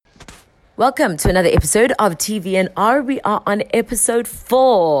Welcome to another episode of TVNR. We are on episode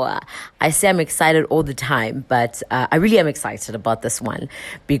 4. I say I'm excited all the time, but I really am excited about this one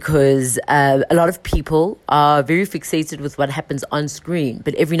because a lot of people are very fixated with what happens on screen.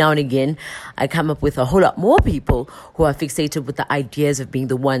 But every now and again, I come up with a whole lot more people who are fixated with the ideas of being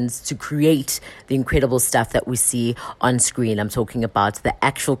the ones to create the incredible stuff that we see on screen. I'm talking about the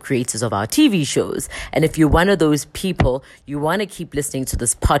actual creators of our TV shows. And if you're one of those people, you want to keep listening to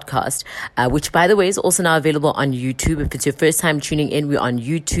this podcast, which, by the way, is also now available on YouTube. If it's your first time tuning in, we're on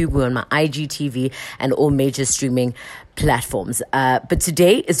YouTube, we're on my IGTV, and all major streaming platforms. But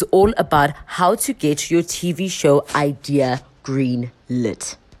today is all about how to get your TV show idea green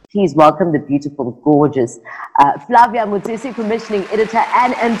lit. Please welcome the beautiful, gorgeous Flavia Mutesi, commissioning editor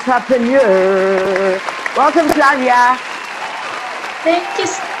and entrepreneur. Welcome, Flavia. Thank you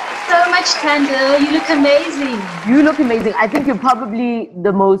so much, Tando. You look amazing. You look amazing. I think you're probably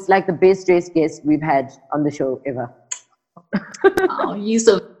the best dressed guest we've had on the show ever. Oh, you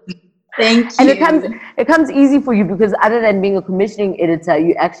so. Thank you. And it comes easy for you because other than being a commissioning editor,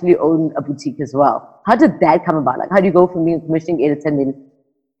 you actually own a boutique as well. How did that come about? Like, how do you go from being a commissioning editor and then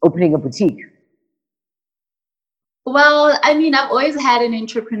opening a boutique? Well, I mean, I've always had an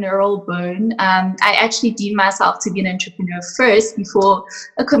entrepreneurial bone. I actually deemed myself to be an entrepreneur first before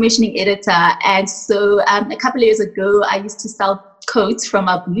a commissioning editor. And so a couple of years ago, I used to sell coats from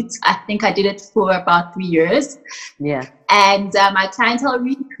our boots. I think I did it for about 3 years. Yeah. And my clientele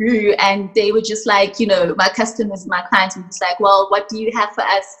really grew, and they were just like, my customers, my clients were just like, well, what do you have for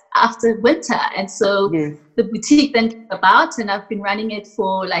us after winter? And so the boutique then came about, and I've been running it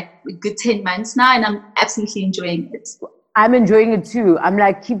for like a good 10 months now, and I'm absolutely enjoying it. I'm enjoying it too. I'm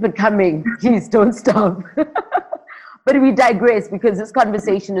like, keep it coming. Please don't stop. But we digress because this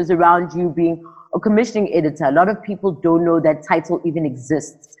conversation is around you being a commissioning editor. A lot of people don't know that title even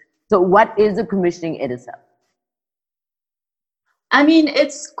exists. So what is a commissioning editor? I mean,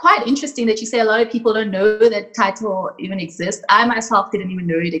 it's quite interesting that you say a lot of people don't know that title even exists. I myself didn't even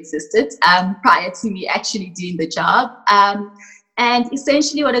know it existed prior to me actually doing the job. And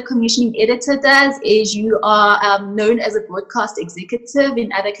essentially what a commissioning editor does is you are known as a broadcast executive.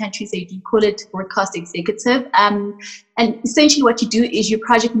 In other countries, they do call it broadcast executive. And essentially what you do is you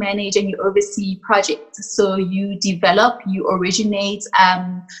project manage and you oversee projects. So you develop, you originate,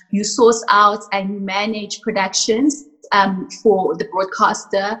 you source out and you manage productions for the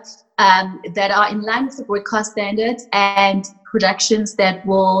broadcaster that are in line with the broadcast standards and productions that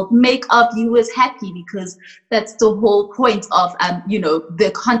will make our viewers happy, because that's the whole point of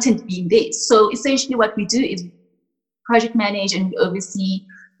the content being there. So essentially what we do is project manage and oversee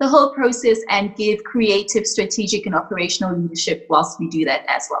the whole process and give creative, strategic and operational leadership whilst we do that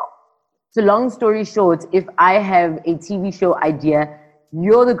as well. So long story short, if I have a TV show idea,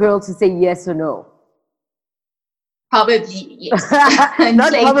 you're the girl to say yes or no. Probably, yes.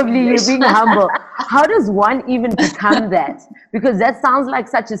 Not probably, you're being humble. How does one even become that? Because that sounds like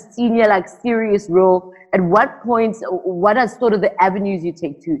such a senior, serious role. At what points, what are sort of the avenues you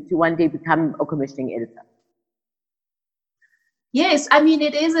take to one day become a commissioning editor? Yes, I mean,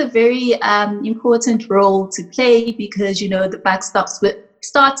 it is a very important role to play because, the buck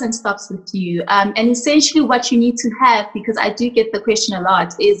starts and stops with you. And essentially what you need to have, because I do get the question a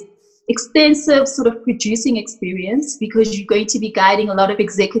lot, is extensive sort of producing experience, because you're going to be guiding a lot of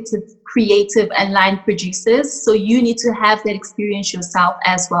executive, creative and line producers. So you need to have that experience yourself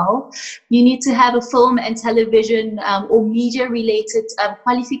as well. You need to have a film and television or media related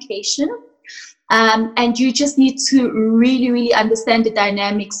qualification. And you just need to really, really understand the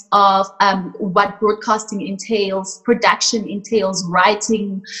dynamics of what broadcasting entails, production entails,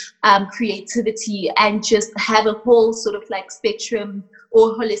 writing, creativity, and just have a whole sort of spectrum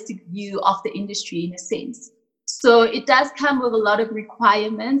or holistic view of the industry in a sense. So it does come with a lot of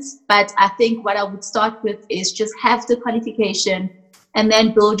requirements, but I think what I would start with is just have the qualification and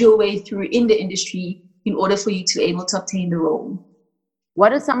then build your way through in the industry in order for you to be able to obtain the role.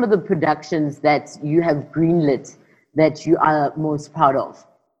 What are some of the productions that you have greenlit that you are most proud of?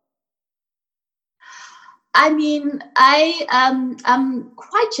 I mean, I'm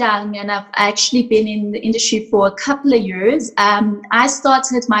quite young and I've actually been in the industry for a couple of years. I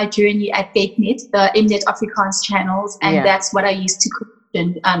started my journey at GateNet, the Mnet Afrikaans channels, and that's what I used to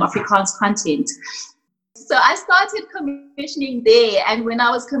commission Afrikaans content. So I started commissioning there, and when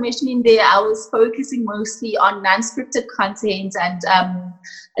I was commissioning there, I was focusing mostly on non-scripted content and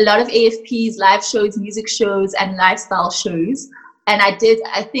a lot of AFPs, live shows, music shows, and lifestyle shows. And I did,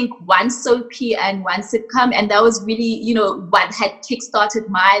 I think, one soapy and one sitcom. And that was really, you know, what had kickstarted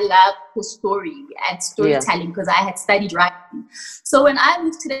my love for story and storytelling, because I had studied writing. So when I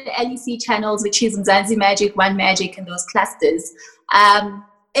moved to the LEC channels, which is Mzansi Magic, One Magic, and those clusters,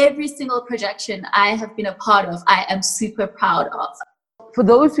 every single production I have been a part of, I am super proud of. For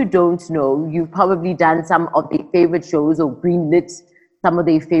those who don't know, you've probably done some of their favorite shows or greenlit some of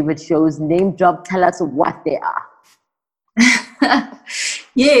their favorite shows. Name drop, tell us what they are.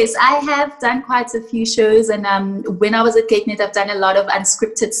 Yes, I have done quite a few shows, and when I was at GateNet, I've done a lot of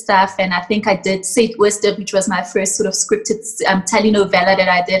unscripted stuff, and I think I did Saint Wisdom, which was my first sort of scripted telenovela that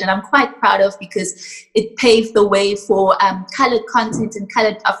I did, and I'm quite proud of, because it paved the way for colored content and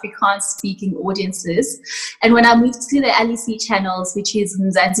colored Afrikaans speaking audiences. And when I moved to the LEC channels, which is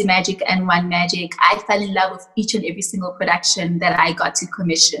Mzansi Magic and One Magic, I fell in love with each and every single production that I got to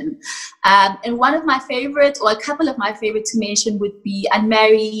commission. And one of my favorite, or a couple of my favorite to mention, would be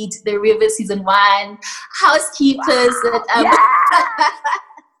Unmarried, The River Season 1, Housekeepers. Wow. That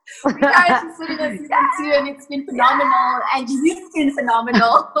we currently sitting on Season 2, and it's been phenomenal, and you've been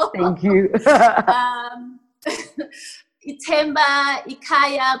phenomenal. Thank you. Itemba,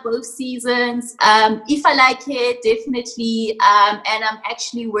 Ikaya, both seasons. If I Like It, definitely. And I'm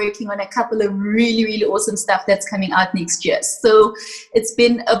actually working on a couple of really, really awesome stuff that's coming out next year. So it's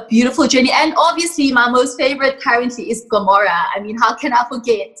been a beautiful journey. And obviously, my most favorite currently is Gomorrah. I mean, how can I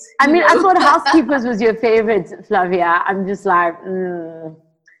forget? I thought Housekeepers was your favorite, Flavia. I'm just like,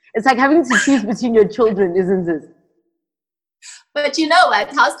 It's like having to choose between your children, isn't it? But you know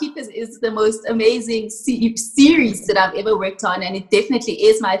what? Housekeepers is the most amazing series that I've ever worked on, and it definitely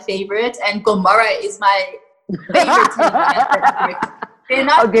is my favorite. And Gomorrah is my favorite. They're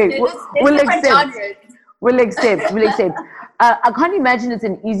not, okay, we'll accept. We'll accept. I can't imagine it's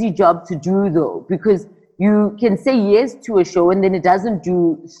an easy job to do, though, because you can say yes to a show and then it doesn't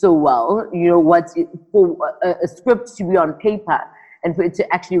do so well. You know, what's for a script to be on paper and for it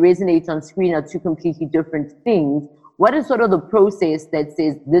to actually resonate on screen are two completely different things. What is sort of the process that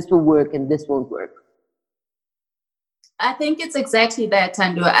says this will work and this won't work? I think it's exactly that,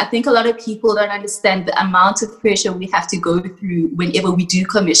 Tando. I think a lot of people don't understand the amount of pressure we have to go through whenever we do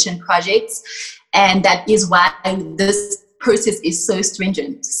commission projects. And that is why this process is so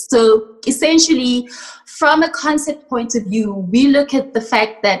stringent. So essentially, from a concept point of view, we look at the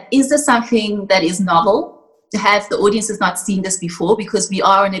fact that is this something that is novel? Have the audiences not seen this before, because we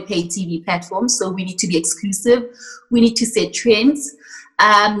are on a paid TV platform, so we need to be exclusive. We need to set trends.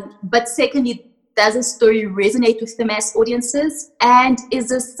 But secondly, does a story resonate with the mass audiences? And is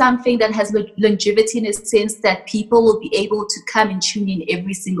this something that has longevity in a sense that people will be able to come and tune in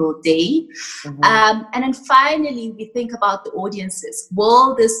every single day? Mm-hmm. And then finally, we think about the audiences.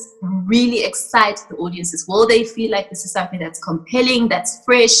 Will this really excite the audiences? Will they feel like this is something that's compelling, that's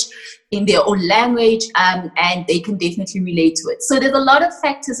fresh, in their own language, and they can definitely relate to it? So there's a lot of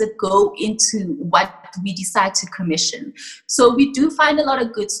factors that go into what we decide to commission. So we do find a lot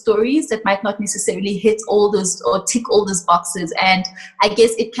of good stories that might not necessarily hit all those or tick all those boxes. And I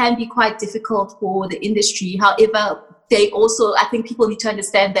guess it can be quite difficult for the industry. However, I think people need to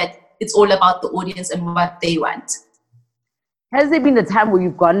understand that it's all about the audience and what they want. Has there been a time where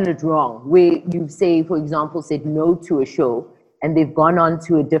you've gotten it wrong, where you've, say, for example, said no to a show and they've gone on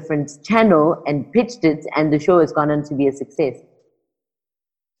to a different channel and pitched it and the show has gone on to be a success?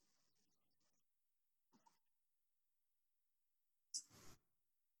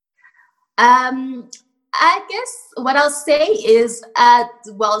 I guess what I'll say is,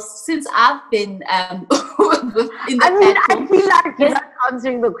 since I've been in the I feel like you're not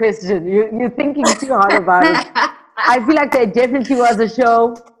answering the question. You're thinking too hard about it. I feel like there definitely was a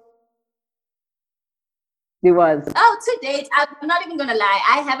show. There was. Oh, to date, I'm not even going to lie.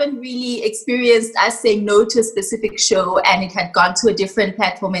 I haven't really experienced us saying no to a specific show and it had gone to a different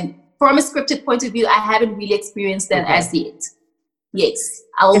platform. And from a scripted point of view, I haven't really experienced that as yet. Yes.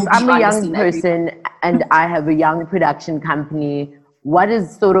 If I'm a young person and I have a young production company, what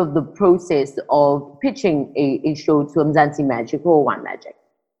is sort of the process of pitching a show to Mzansi Magic or One Magic?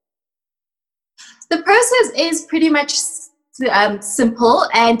 The process is pretty much simple,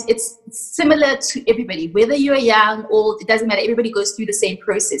 and it's similar to everybody. Whether you're young, old, it doesn't matter. Everybody goes through the same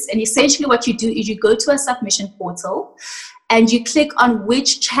process. And essentially what you do is you go to a submission portal and you click on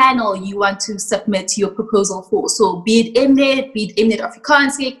which channel you want to submit your proposal for. So be it Mnet, be it Mnet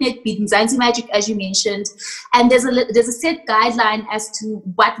Afrikaans, be it Mzansi Magic, as you mentioned. And there's a set guideline as to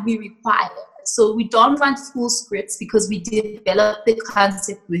what we require. So we don't want full scripts because we develop the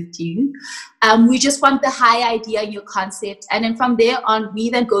concept with you. We just want the high idea in your concept. And then from there on, we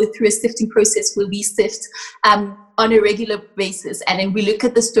then go through a sifting process where we sift on a regular basis. And then we look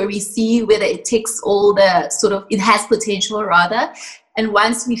at the story, see whether it ticks all the it has potential rather. And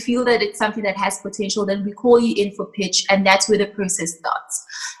once we feel that it's something that has potential, then we call you in for pitch, and that's where the process starts.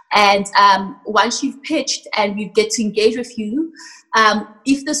 And once you've pitched and we get to engage with you,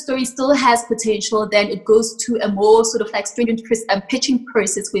 if the story still has potential, then it goes to a more stringent pitching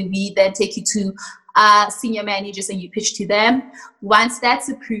process where we then take you to senior managers and you pitch to them. Once that's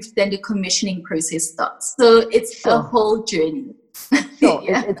approved, then the commissioning process starts. So it's a whole journey. Sure.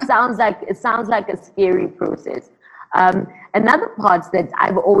 Yeah. It sounds like a scary process. Another part that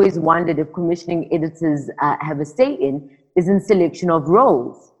I've always wondered if commissioning editors have a say in is in selection of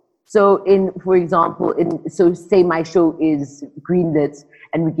roles. So for example, say my show is greenlit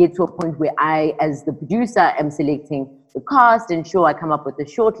and we get to a point where I, as the producer, am selecting the cast, and sure, I come up with a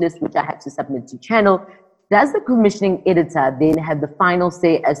short list, which I have to submit to channel. Does the commissioning editor then have the final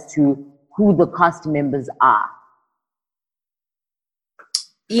say as to who the cast members are?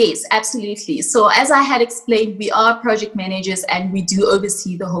 Yes, absolutely. So as I had explained, we are project managers and we do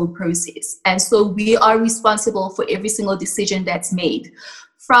oversee the whole process. And so we are responsible for every single decision that's made.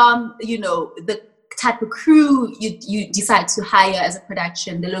 From, the type of crew you decide to hire as a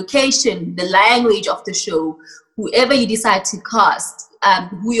production, the location, the language of the show, whoever you decide to cast,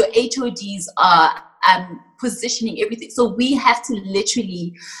 who your HODs are, positioning, everything. So we have to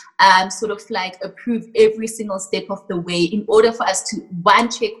literally approve every single step of the way in order for us to, one,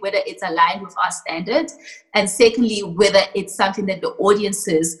 check whether it's aligned with our standards, and secondly, whether it's something that the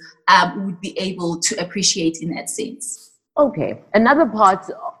audiences would be able to appreciate in that sense. Okay. Another part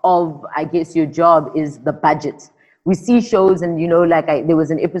of, I guess, your job is the budget. We see shows and, there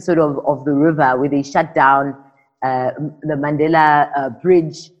was an episode of The River where they shut down the Mandela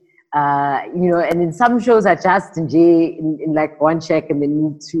Bridge, and in some shows are just in like one shack and then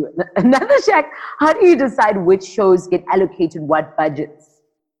move to another shack. How do you decide which shows get allocated what budgets?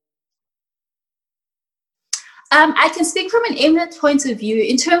 I can speak from an Mnet point of view.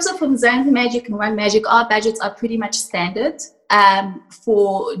 In terms of Mzansi Magic and One Magic, our budgets are pretty much standard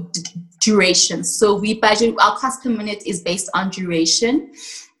for duration. So we budget, our cost per minute is based on duration.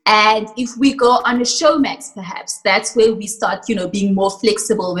 And if we go on a Showmax, perhaps, that's where we start, being more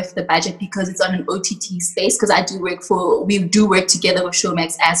flexible with the budget because it's on an OTT space, because we do work together with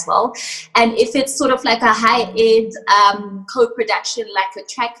Showmax as well. And if it's like a high-end co-production, like a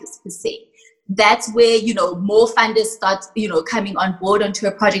Trackless per se, that's where, more funders start, coming on board onto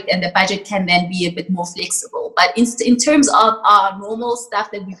a project, and the budget can then be a bit more flexible. But in terms of our normal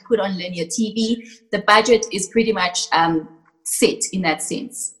stuff that we put on linear TV, the budget is pretty much set in that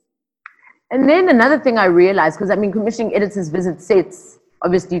sense. And then another thing I realized, because commissioning editors visit sets,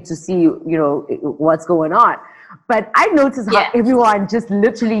 obviously, to see, what's going on. But I noticed how everyone just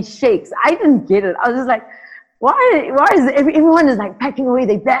literally shakes. I didn't get it. I was just like, why is everyone is like packing away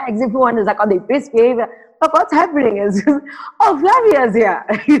their bags? Everyone is like on their best behavior. But what's happening is, Flavia's here.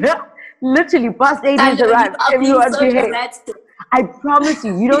 Literally, boss ladies arrived. Everyone's behaving. I promise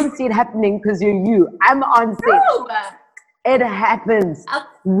you, you don't see it happening because you're you. I'm on set. No. It happens.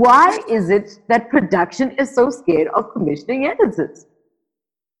 Why is it that production is so scared of commissioning editors?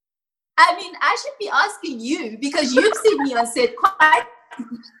 I should be asking you, because you've seen me on set quite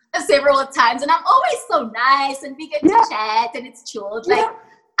several times, and I'm always so nice, and we get to chat, and it's chilled. I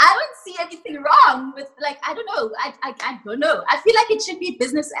don't see anything wrong with, I don't know. I don't know. I feel like it should be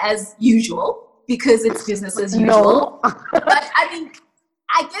business as usual because it's business as usual. But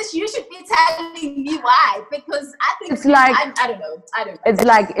I guess you should be telling me why, because I think it's like, I don't know. It's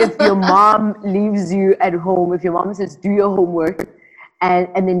like if your mom leaves you at home, if your mom says, do your homework,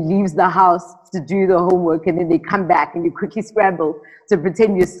 and then leaves the house to do the homework, and then they come back and you quickly scramble to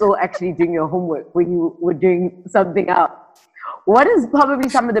pretend you're still actually doing your homework when you were doing something else. What is probably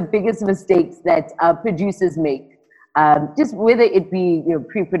some of the biggest mistakes that producers make, just whether it be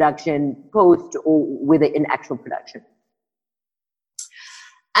pre-production, post, or whether in actual production?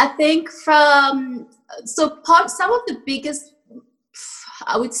 I think some of the biggest,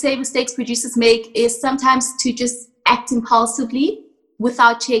 I would say, mistakes producers make is sometimes to just act impulsively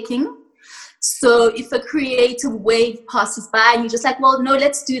without checking. So if a creative wave passes by and you're just like, well, no,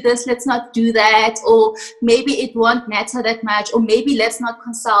 let's do this, let's not do that, or maybe it won't matter that much, or maybe let's not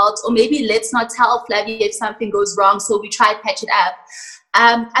consult, or maybe let's not tell Flavia if something goes wrong, so we try to patch it up.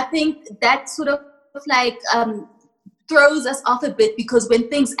 I think that throws us off a bit, because when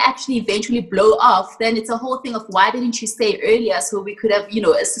things actually eventually blow off, then it's a whole thing of why didn't you say earlier so we could have,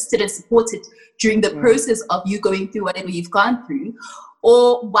 assisted and supported during the process of you going through whatever you've gone through.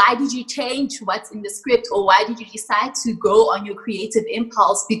 Or why did you change what's in the script? Or why did you decide to go on your creative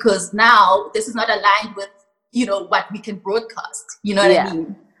impulse? Because now this is not aligned with, what we can broadcast. You know what I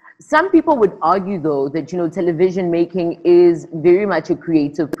mean? Some people would argue, though, that, television making is very much a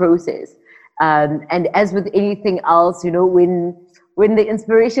creative process. And as with anything else, when the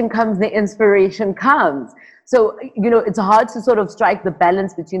inspiration comes, the inspiration comes. So, it's hard to sort of strike the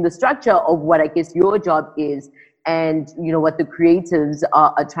balance between the structure of what I guess your job is and, what the creatives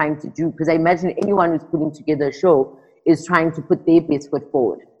are trying to do. Because I imagine anyone who's putting together a show is trying to put their best foot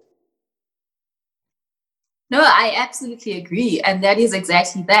forward. No, I absolutely agree. And that is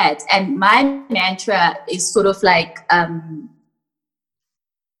exactly that. And my mantra is sort of like,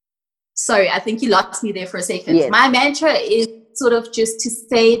 sorry, I think you lost me there for a second. Yes. My mantra is sort of just to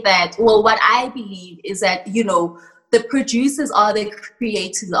say that, well, what I believe is that, the producers are the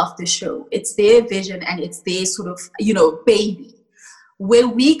creators of the show. It's their vision and it's their sort of, baby. Where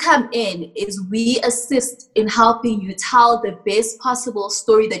we come in is we assist in helping you tell the best possible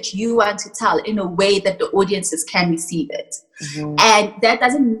story that you want to tell in a way that the audiences can receive it. Mm-hmm. And that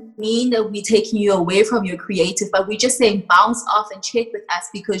doesn't mean that we're taking you away from your creative, but we're just saying bounce off and check with us,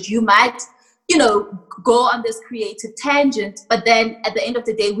 because you might, go on this creative tangent, but then at the end of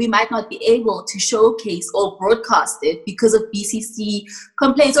the day, we might not be able to showcase or broadcast it because of BCC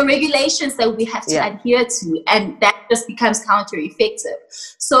complaints or regulations that we have to adhere to. And that just becomes counter-effective.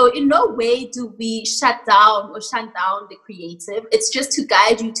 So in no way do we shut down the creative. It's just to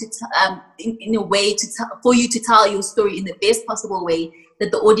guide you to, in a way for you to tell your story in the best possible way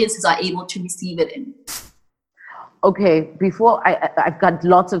that the audiences are able to receive it in. Okay, before I've got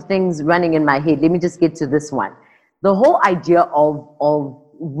lots of things running in my head. Let me just get to this one. The whole idea of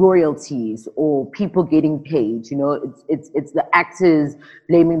royalties or people getting paid, it's the actors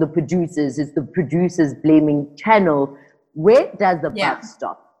blaming the producers, it's the producers blaming channel. Where does the buck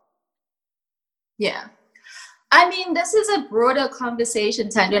stop? Yeah. I mean, this is a broader conversation,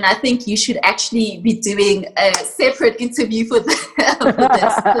 Tanya, and I think you should actually be doing a separate interview for this,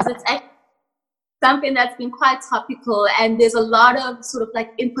 because it's actually something that's been quite topical, and there's a lot of sort of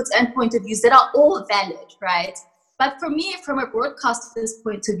like inputs and point of views that are all valid, right? But for me, from a broadcaster's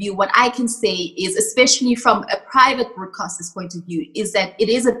point of view, what I can say is, especially from a private broadcaster's point of view, is that it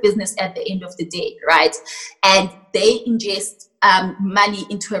is a business at the end of the day, right? And they ingest money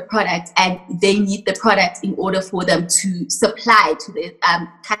into a product, and they need the product in order for them to supply to the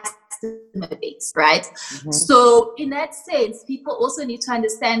customer base, right? Mm-hmm. So in that sense, people also need to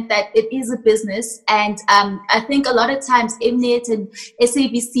understand that it is a business. And I think a lot of times Mnet and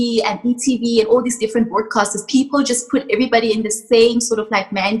SABC and ETV and all these different broadcasters, people just put everybody in the same sort of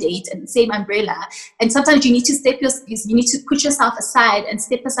like mandate and the same umbrella. And sometimes you need to put yourself aside and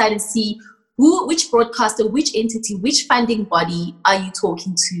step aside and see which broadcaster, which entity, which funding body are you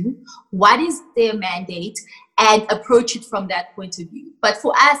talking to? What is their mandate? And approach it from that point of view. But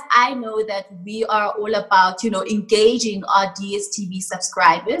for us, I know that we are all about, engaging our DSTV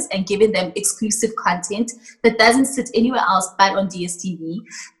subscribers and giving them exclusive content that doesn't sit anywhere else but on DSTV.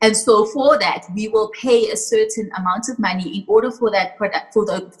 And so for that, we will pay a certain amount of money in order for that product, for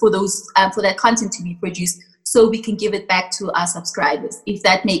that content to be produced, so we can give it back to our subscribers, if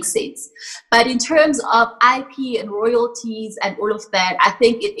that makes sense. But in terms of IP and royalties and all of that, I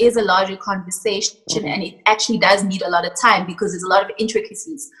think it is a larger conversation, and it actually does need a lot of time, because there's a lot of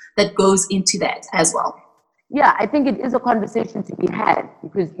intricacies that goes into that as well. Yeah, I think it is a conversation to be had,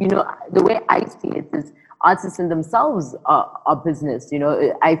 because, the way I see it is artists in themselves are business.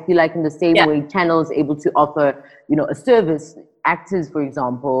 I feel like in the same way channels able to offer, a service, actors, for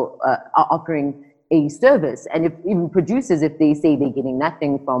example, are offering a service. And if even producers, if they say they're getting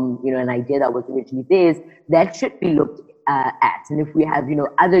nothing from, an idea that was originally theirs, that should be looked at. And if we have,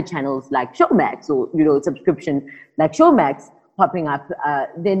 other channels like Showmax or, subscription like Showmax popping up,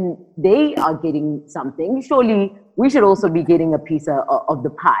 then they are getting something. Surely we should also be getting a piece of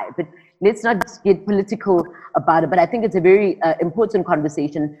the pie. But let's not get political about it. But I think it's a very important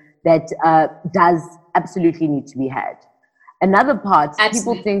conversation that does absolutely need to be had. Another part,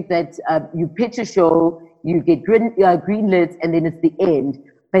 Absolutely. People think that you pitch a show, you get greenlit, and then it's the end.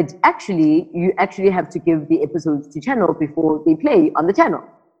 But actually, you actually have to give the episodes to channel before they play on the channel.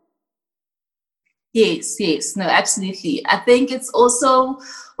 Yes, yes, no, absolutely. I think it's also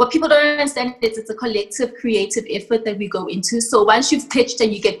what people don't understand is it's a collective creative effort that we go into. So once you've pitched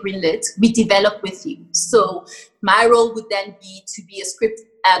and you get greenlit, we develop with you. So my role would then be to be a script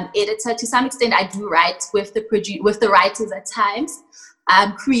editor. To some extent, I do write with the writers at times,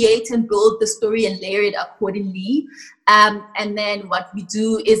 create and build the story and layer it accordingly. And then what we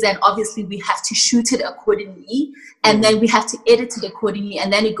do is then obviously we have to shoot it accordingly, and then we have to edit it accordingly,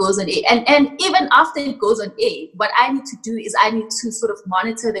 and then it goes on air. And even after it goes on air, what I need to do is I need to sort of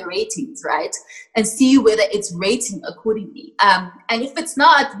monitor the ratings, right? And see whether it's rating accordingly. And if it's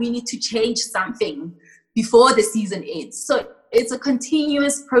not, we need to change something before the season ends. So it's a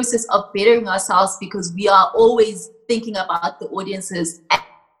continuous process of bettering ourselves, because we are always thinking about the audiences as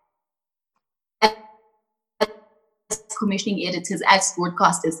commissioning editors, as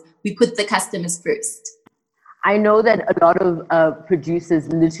broadcasters. We put the customers first. I know that a lot of producers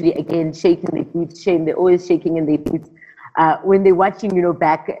literally, again, shaking their boots, they're always shaking in their boots when they're watching,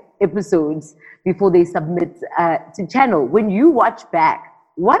 back episodes before they submit to channel. When you watch back,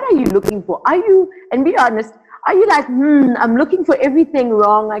 what are you looking for? Are you, and be honest, are you like, I'm looking for everything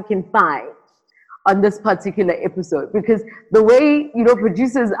wrong I can find on this particular episode? Because the way,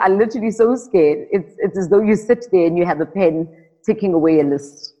 producers are literally so scared, it's as though you sit there and you have a pen ticking away a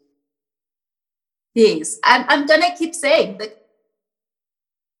list. Yes, I'm going to keep saying that.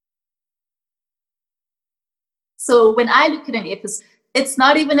 So when I look at an episode, it's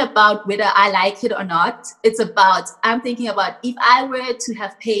not even about whether I like it or not. It's about, I'm thinking about, if I were to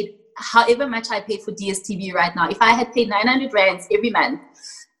have paid however much I paid for DSTV right now, if I had paid 900 rands every month,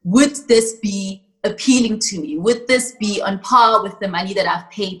 would this be appealing to me? Would this be on par with the money that I've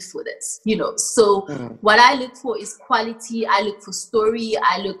paid for this? So what I look for is quality. I look for story.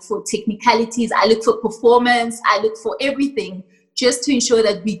 I look for technicalities. I look for performance. I look for everything, just to ensure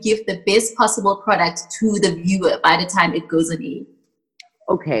that we give the best possible product to the viewer by the time it goes on air.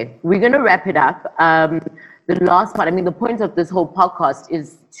 Okay, we're going to wrap it up. The last part, the point of this whole podcast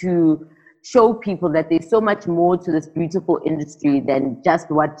is to show people that there's so much more to this beautiful industry than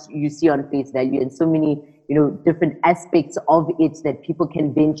just what you see on face value, and so many, different aspects of it that people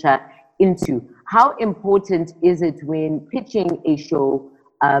can venture into. How important is it when pitching a show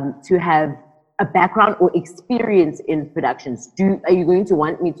to have a background or experience in productions? Are you going to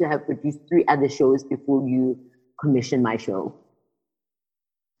want me to have produced 3 other shows before you commission my show?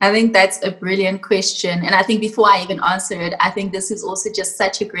 I think that's a brilliant question. And I think before I even answer it, I think this is also just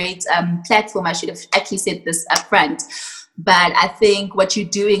such a great platform. I should have actually said this up front. But I think what you're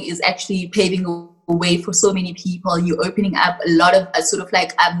doing is actually paving a way for so many people. You're opening up a lot of sort of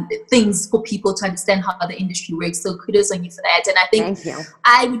like things for people to understand how the industry works. So kudos on you for that. And I think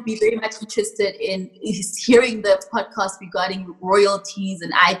I would be very much interested in hearing the podcast regarding royalties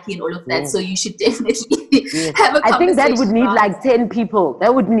and IP and all of that. So you should definitely have a conversation. I think that would need like 10 people.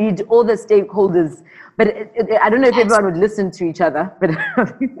 That would need all the stakeholders. But I don't know if everyone would listen to each other. But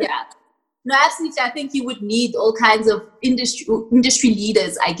yeah. No, absolutely. I think you would need all kinds of industry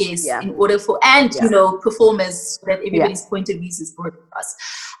leaders, I guess, in order for, and, performers, so that everybody's point of view is brought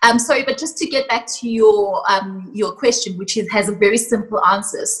across. Sorry, but just to get back to your question, which has a very simple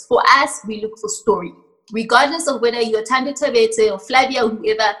answer. For us, we look for story. Regardless of whether you're Thando Thabethe or Flavia or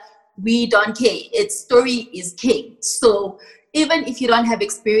whoever, we don't care. Its story is king. So even if you don't have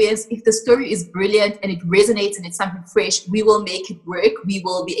experience, if the story is brilliant and it resonates and it's something fresh, we will make it work. We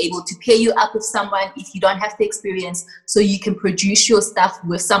will be able to pair you up with someone if you don't have the experience, so you can produce your stuff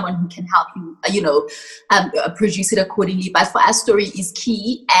with someone who can help you, produce it accordingly. But for us, story is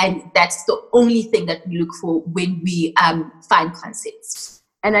key, and that's the only thing that we look for when we find concepts.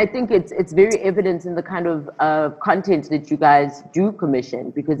 And I think it's very evident in the kind of content that you guys do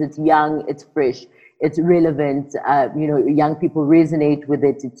commission, because it's young, it's fresh, it's relevant. Young people resonate with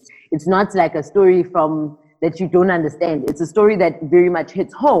it. It's not like a story from that you don't understand. It's a story that very much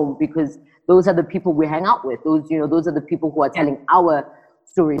hits home, because those are the people we hang out with. Those are the people who are telling our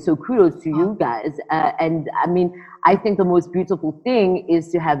story. So kudos to you guys. And I think the most beautiful thing is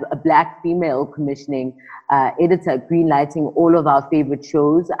to have a Black female commissioning editor greenlighting all of our favorite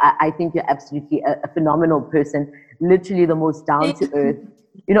shows. I think you're absolutely a phenomenal person, literally the most down to earth.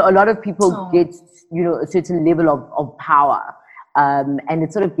 A lot of people get, a certain level of power, and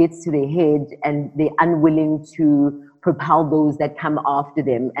it sort of gets to their head, and they're unwilling to propel those that come after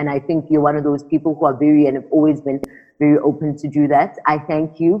them. And I think you're one of those people who are and have always been very open to do that. I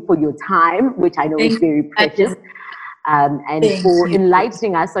thank you for your time, which I know is very precious, and for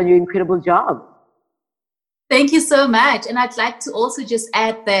enlightening us on your incredible job. Thank you so much. And I'd like to also just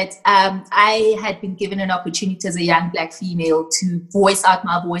add that I had been given an opportunity as a young Black female to voice out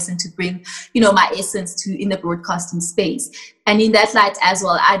my voice and to bring, my essence to in the broadcasting space. And in that light as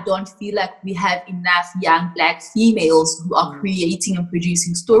well, I don't feel like we have enough young Black females who are creating and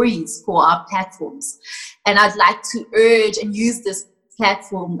producing stories for our platforms. And I'd like to urge and use this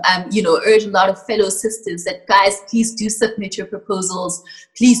platform, urge a lot of fellow sisters that, guys, please do submit your proposals.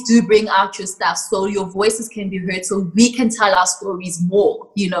 Please do bring out your stuff so your voices can be heard, so we can tell our stories more.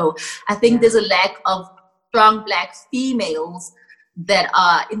 I think there's a lack of strong Black females that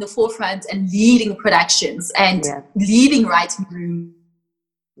are in the forefront and leading productions and leading writing rooms.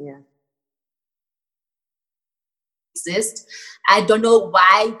 Yeah. Exist. I don't know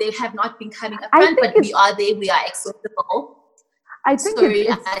why they have not been coming up front, but we are there. We are accessible. I think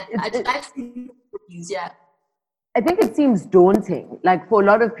I think it seems daunting. Like for a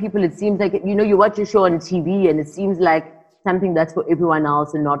lot of people, it seems like, you watch a show on TV and it seems like something that's for everyone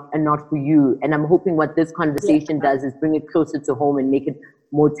else and not for you. And I'm hoping what this conversation does is bring it closer to home and make it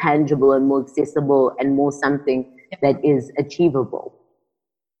more tangible and more accessible and more something that is achievable.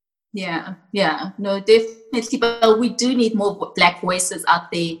 Yeah. No, definitely. But we do need more Black voices out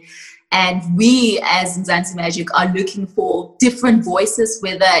there. And we, as Mzansi Magic, are looking for different voices,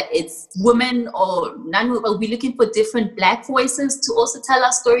 whether it's women or non-women. We're looking for different Black voices to also tell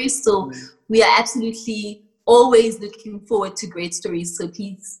our stories. So we are absolutely always looking forward to great stories. So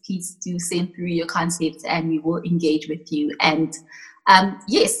please do send through your concepts and we will engage with you. And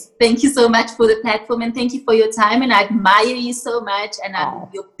yes, thank you so much for the platform and thank you for your time. And I admire you so much. And I'm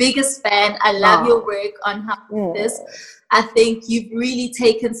your biggest fan. I love your work on how this. I think you've really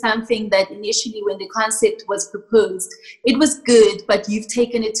taken something that initially when the concept was proposed, it was good, but you've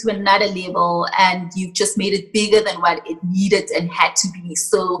taken it to another level and you've just made it bigger than what it needed and had to be.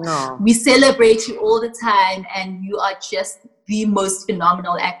 So we celebrate you all the time and you are just the most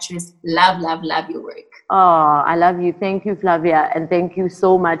phenomenal actress. Love your work. Oh, I love you. Thank you, Flavia. And thank you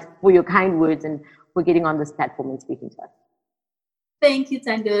so much for your kind words and for getting on this platform and speaking to us. Thank you,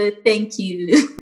 Tando. Thank you.